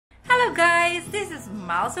Hello guys, this is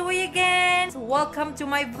FINE.YOU again. Welcome to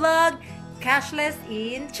my vlog, Cashless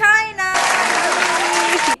in China.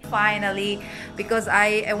 Finally, because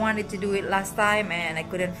I wanted to do it last time and I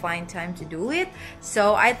couldn't find time to do it.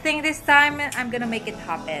 So I think this time I'm gonna make it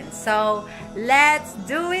happen. So let's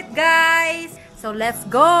do it guys. So let's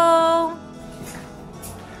go.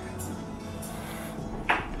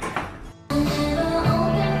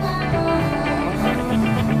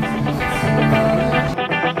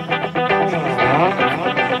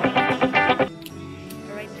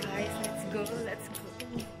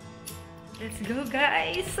 Let's go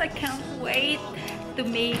guys, I can't wait to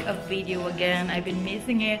make a video again. I've been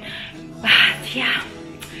missing it, but yeah,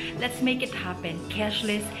 let's make it happen.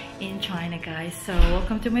 Cashless in China guys. So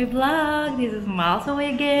welcome to my vlog. This is miles away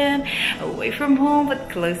again, away from home but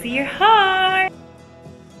close to your heart.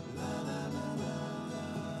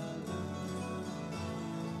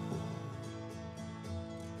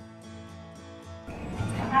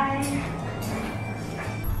 Hi.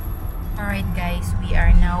 Alright guys, we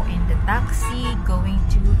are now in the taxi going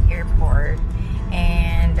to airport,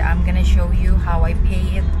 and I'm gonna show you how I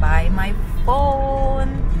pay it by my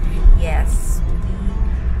phone. Yes,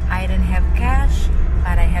 I don't have cash,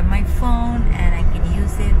 but I have my phone and I can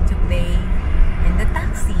use it to pay in the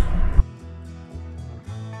taxi.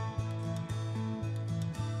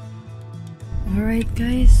 Alright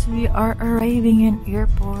guys, we are arriving in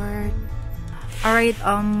airport. Alright,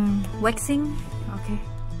 waxing. Okay.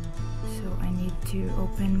 I need to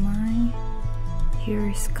open my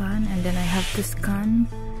here scan, and then I have to scan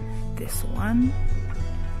this one.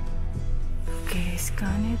 Okay,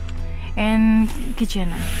 scan it, and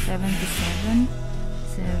kitchen 77,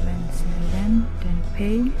 then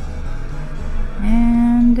pay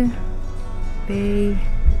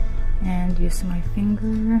and use my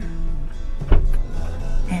finger,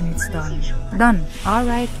 and it's done. All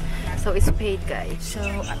right, so it's paid guys. So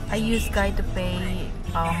I use guide to pay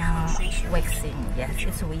waxing. Yes,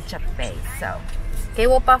 it's WeChat pay. So okay,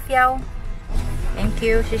 FINE.YOU. Thank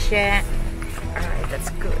you, 谢谢. Alright, that's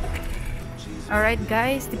good. Alright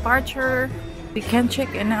guys, departure. We can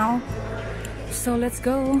check in now. So let's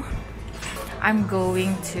go. I'm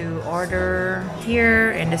going to order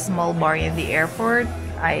here in the small bar in the airport.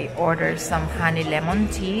 I ordered some honey lemon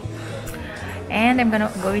tea. And I'm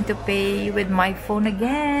going to pay with my phone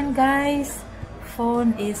again, guys.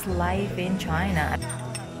 Phone is live in China.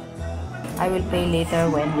 I will pay later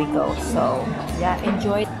when we go. So yeah,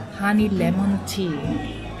 enjoy honey lemon tea.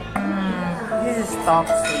 This is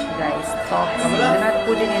toxic, guys. Toxic. Do not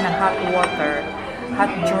put it in a hot water. Hot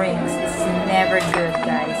drinks is never good,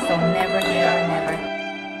 guys. So never.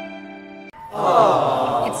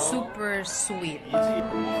 It's super sweet.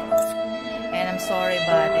 And I'm sorry,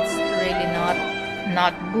 but it's really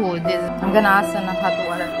not good. I'm gonna ask on a hot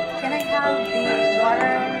water. Can I have the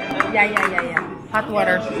water? Yeah. Hot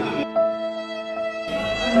water.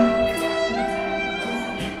 A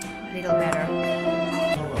little better.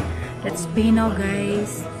 Let's pay now,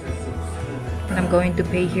 guys. And I'm going to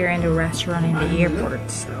pay here in the restaurant in the airport.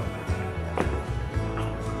 So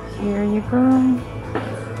here you go.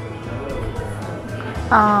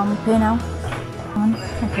 Pay now.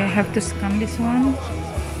 Okay, I have to scan this one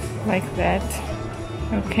like that.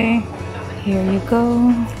 Okay, here you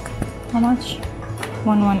go. How much?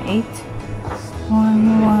 118.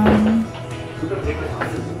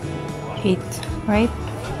 118, right?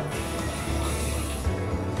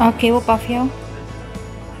 Okay, FINE.YOU.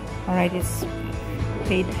 Alright, it's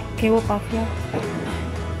paid. Okay, FINE.YOU.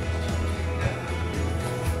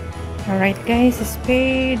 Alright guys, it's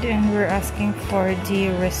paid and we're asking for the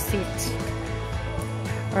receipt.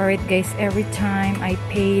 Alright guys, every time I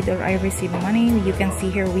paid or I receive money, you can see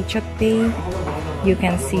here WeChat Pay. You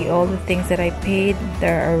can see all the things that I paid.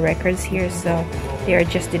 There are records here, so they are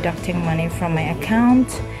just deducting money from my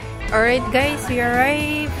account. Alright guys, we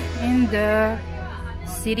arrived in the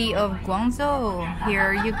city of Guangzhou.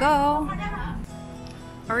 Here you go.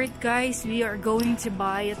 Alright guys, we are going to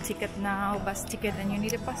buy a ticket now, bus ticket, and you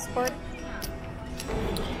need a passport.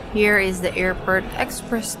 Here is the airport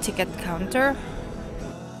express ticket counter.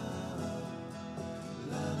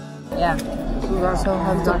 Yeah, so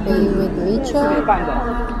have to pay with WeChat.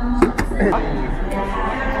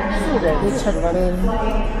 WeChat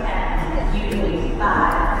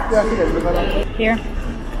pay. Here.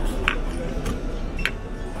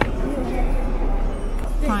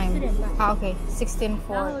 Fine. Okay,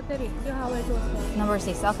 16.4. Number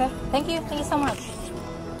 6. Okay, thank you so much.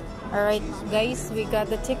 Alright guys, we got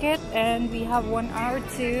the ticket and we have 1 hour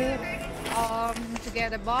to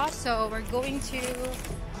get a bus, so we're going to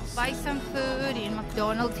buy some food in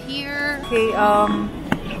McDonald's here. Okay,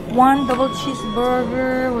 One double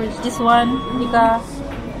cheeseburger. Where's this one? Nika.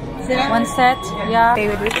 One set. Yeah. Pay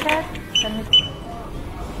with WeChat.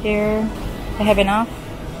 Here. I have enough.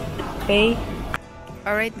 Pay.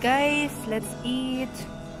 Alright guys, let's eat.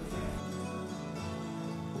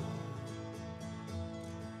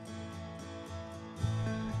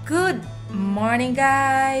 Good morning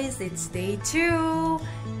guys, it's day 2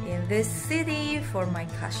 in this city for my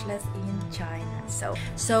cashless in China.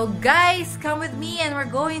 So guys, come with me and we're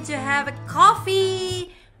going to have a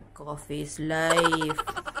coffee. Coffee is life.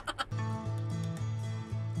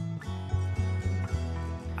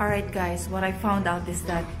 Alright guys, what I found out is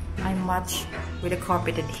that I match with the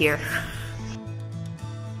carpeted here.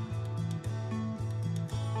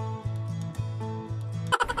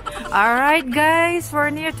 Alright guys, we're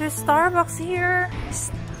near to Starbucks here.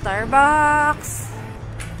 Starbucks.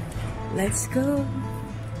 Let's go.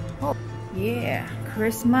 Oh yeah,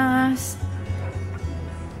 Christmas.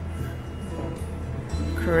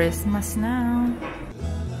 Christmas now.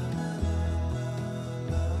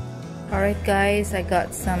 Alright guys, I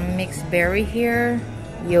got some mixed berry here,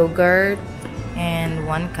 yogurt, and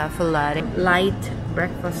 1 cafe latte. Light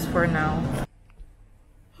breakfast for now.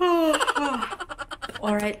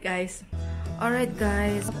 Alright guys,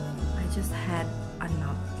 I just had a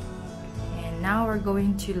nap. And now we're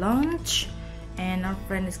going to lunch. And our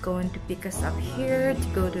friend is going to pick us up here to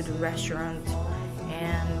go to the restaurant.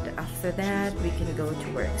 And after that, we can go to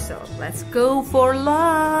work. So let's go for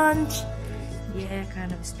lunch. Yeah,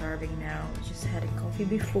 kind of starving now. Just had a coffee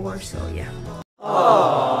before, so yeah.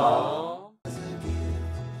 Aww.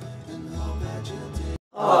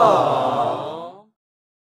 Aww.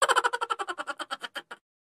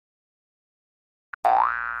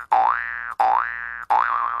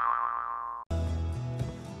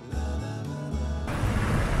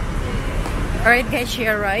 Alright guys, she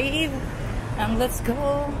arrived. And let's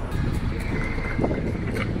go.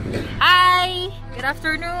 Hi! Good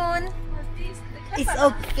afternoon. It's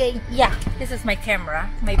okay. Yeah, this is my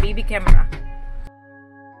camera, my baby camera.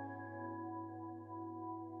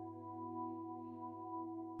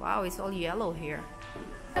 Wow, it's all yellow here.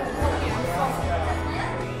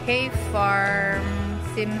 Hey farm,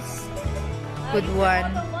 seems good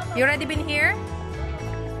one. You already been here?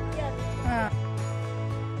 Yes.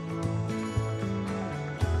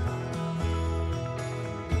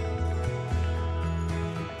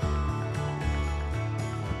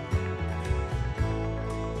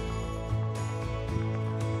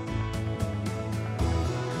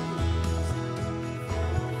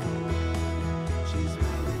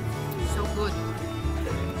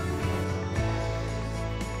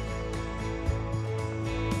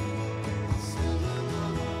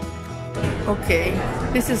 Okay,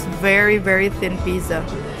 this is very thin pizza.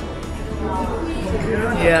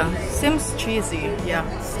 Yeah, seems cheesy. Yeah,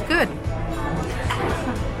 it's good.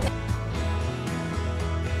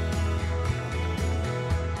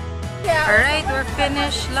 Alright, we're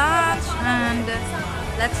finished lunch and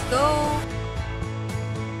let's go.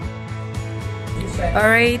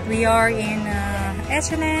 Alright, we are in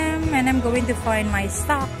H&M and I'm going to find my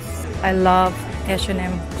socks. I love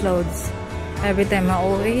H&M clothes. Every time I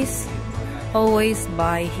always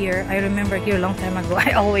buy here. I remember here a long time ago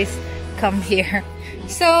I always come here.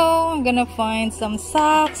 So I'm gonna find some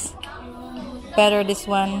socks. Better this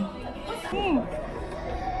one.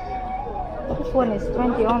 This one is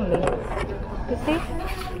 20 only. You see?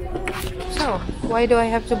 So why do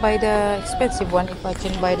I have to buy the expensive one if I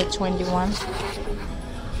can buy the 21?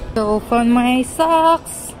 So found my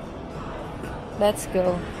socks. Let's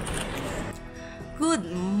go.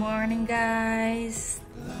 Good morning guys.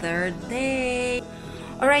 Third day.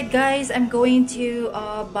 Alright guys, I'm going to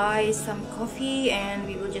buy some coffee and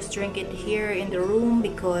we will just drink it here in the room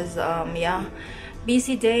because yeah,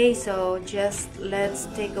 busy day, so just let's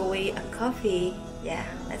take away a coffee. Yeah,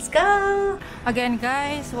 let's go. Again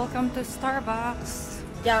guys, welcome to Starbucks.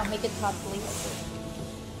 Yeah, make it hot please.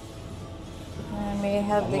 And may I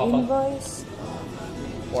have the invoice?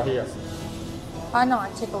 Or here? No, I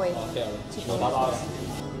take away. Okay. Take No, away.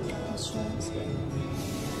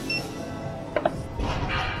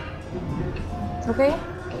 It's okay?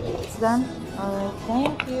 It's done? Alright,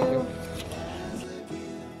 thank you.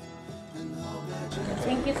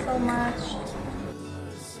 Thank you so much.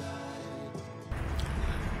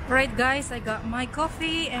 Alright guys, I got my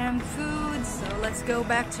coffee and food, so let's go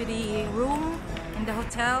back to the room in the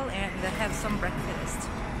hotel and have some breakfast.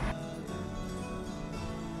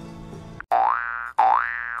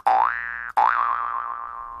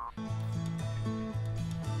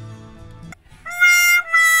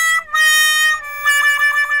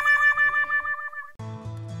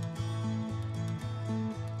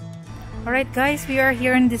 Alright guys, we are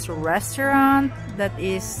here in this restaurant that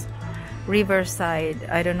is Riverside.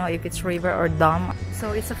 I don't know if it's river or dam.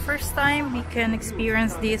 So it's the first time we can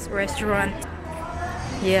experience this restaurant.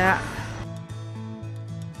 Yeah.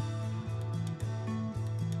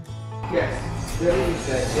 Yes, there is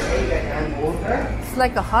egg and water. It's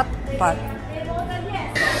like a hot pot.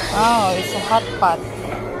 Oh, it's a hot pot.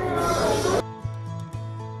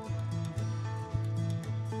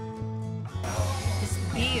 It's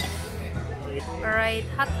beef. Alright,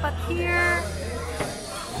 hot pot here.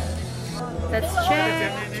 Let's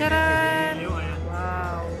check. Charan!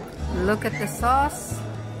 Wow. Look at the sauce.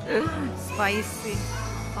 Spicy.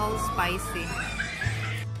 All spicy.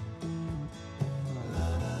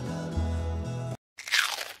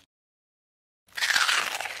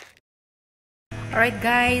 Alright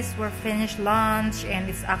guys, we're finished lunch and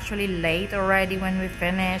it's actually late already when we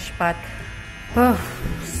finish, but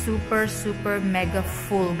super mega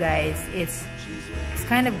full guys. It's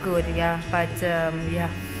kind of good, yeah, but yeah,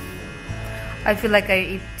 I feel like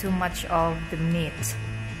I eat too much of the meat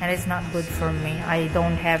and it's not good for me. I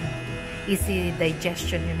don't have easy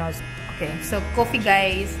digestion, you know. Okay, so coffee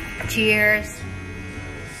guys. Cheers.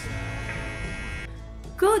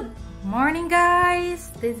 Good morning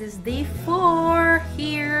guys, this is day 4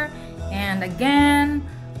 here, and again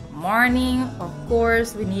morning, of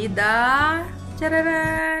course we need the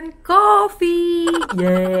coffee.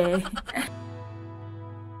 Yay.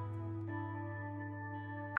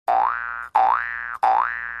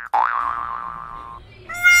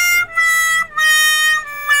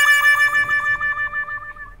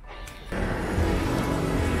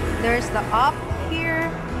 There's the app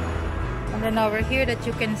here. And then over here that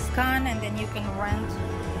you can scan, and then you can rent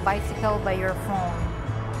a bicycle by your phone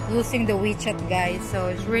using the WeChat guys. So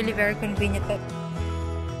it's really very convenient.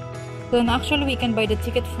 Then actually we can buy the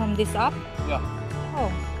ticket from this app? Yeah.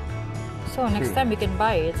 Oh. So next time we can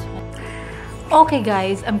buy it. Okay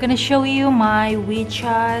guys, I'm gonna show you my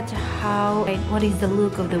WeChat, what is the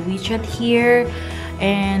look of the WeChat here.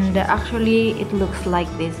 And actually it looks like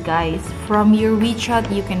this guys. From your WeChat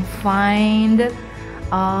you can find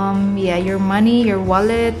yeah, your money, your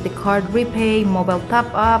wallet, the card repay, mobile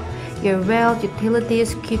top up, your wealth,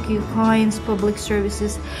 utilities, QQ coins, public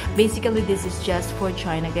services. Basically this is just for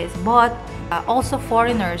China guys, but also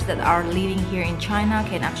foreigners that are living here in China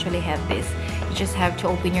can actually have this. You just have to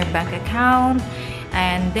open your bank account,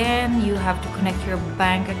 and then you have to connect your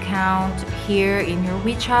bank account here in your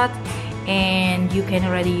WeChat, and you can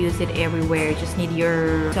already use it everywhere. You just need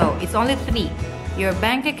your, so it's only 3: your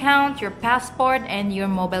bank account, your passport, and your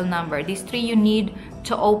mobile number. These 3 you need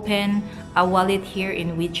to open a wallet here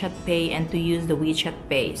in WeChat Pay and to use the WeChat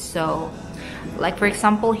Pay. So like for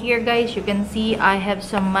example here guys, you can see I have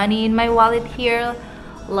some money in my wallet here,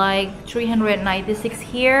 like 396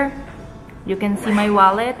 here. You can see my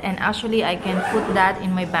wallet, and actually I can put that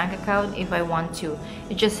in my bank account if I want to.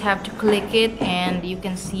 You just have to click it and you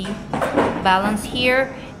can see balance here,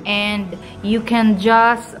 and you can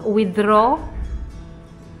just withdraw.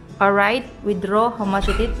 Alright, withdraw. How much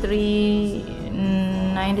it is?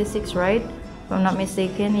 396, right? If I'm not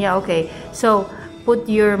mistaken. Yeah, okay. So put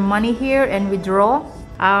your money here and withdraw.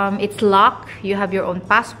 It's locked. You have your own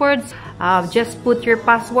passwords. Just put your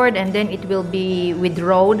password and then it will be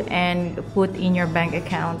withdrawn and put in your bank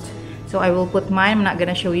account. So I will put mine. I'm not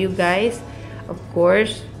gonna show you guys, of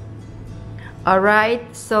course.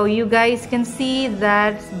 Alright, so you guys can see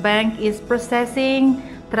that bank is processing.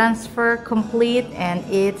 Transfer complete, and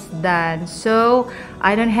it's done. So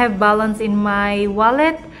I don't have balance in my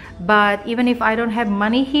wallet, but even if I don't have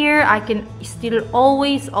money here, I can still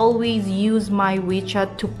always use my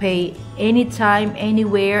WeChat to pay anytime,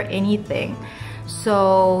 anywhere, anything.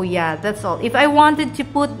 So yeah, that's all. If I wanted to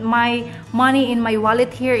put my money in my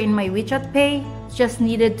wallet here in my WeChat Pay, just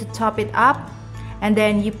needed to top it up, and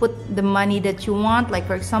then you put the money that you want, like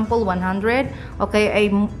for example 100. Okay, I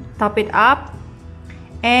top it up,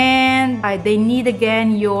 and they need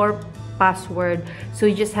again your password, so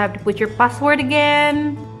you just have to put your password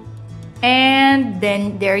again, and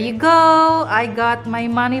then there you go. I got my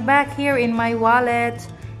money back here in my wallet,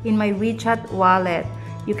 in my WeChat wallet.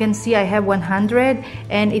 You can see I have 100,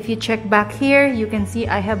 and if you check back here, you can see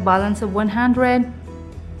I have balance of 100,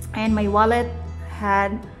 and my wallet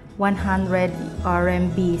had 100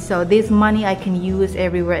 RMB. So this money I can use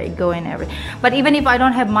everywhere I go and every. But even if I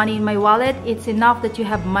don't have money in my wallet, it's enough that you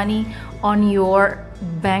have money on your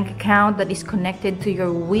bank account that is connected to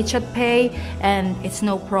your WeChat Pay, and it's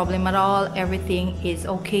no problem at all. Everything is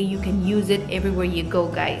okay. You can use it everywhere you go,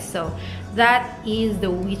 guys. So that is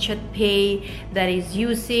the WeChat Pay that is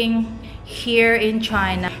using here in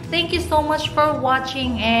China. Thank you so much for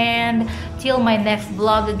watching, and till my next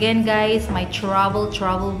vlog again, guys, my travel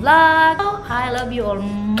vlog. Oh, I love you all.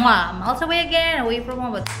 Mwah. I'm also away again, away from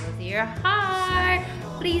home, but close to your heart.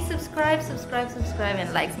 Please subscribe,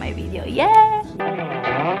 and like my video.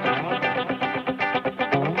 Yeah.